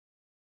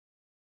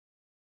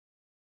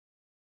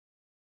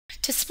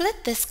To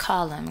split this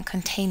column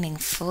containing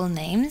full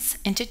names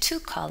into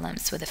two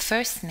columns with the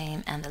first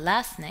name and the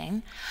last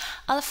name,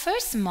 I'll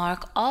first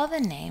mark all the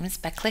names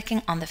by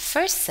clicking on the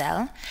first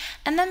cell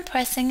and then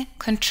pressing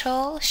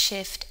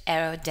Ctrl-Shift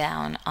arrow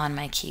down on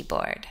my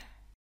keyboard.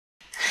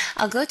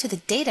 I'll go to the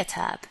Data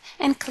tab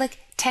and click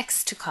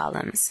Text to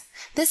Columns.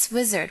 This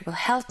wizard will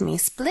help me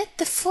split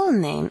the full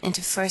name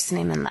into first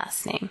name and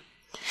last name.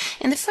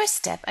 In the first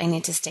step, I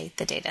need to state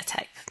the data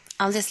type.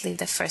 I'll just leave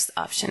the first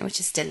option,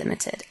 which is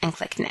delimited, and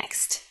click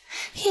Next.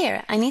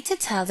 Here, I need to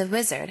tell the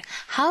wizard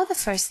how the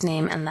first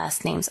name and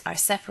last names are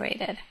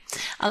separated.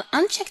 I'll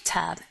uncheck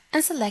Tab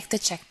and select the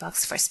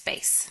checkbox for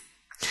space.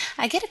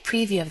 I get a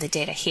preview of the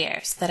data here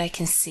so that I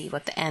can see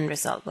what the end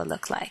result will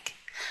look like.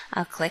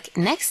 I'll click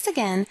Next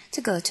again to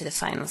go to the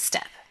final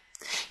step.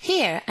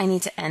 Here, I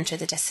need to enter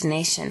the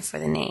destination for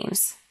the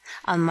names.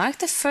 I'll mark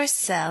the first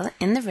cell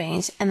in the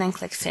range and then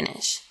click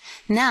Finish.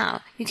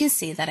 Now you can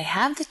see that I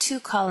have the two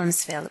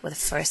columns filled with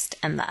first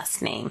and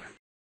last name.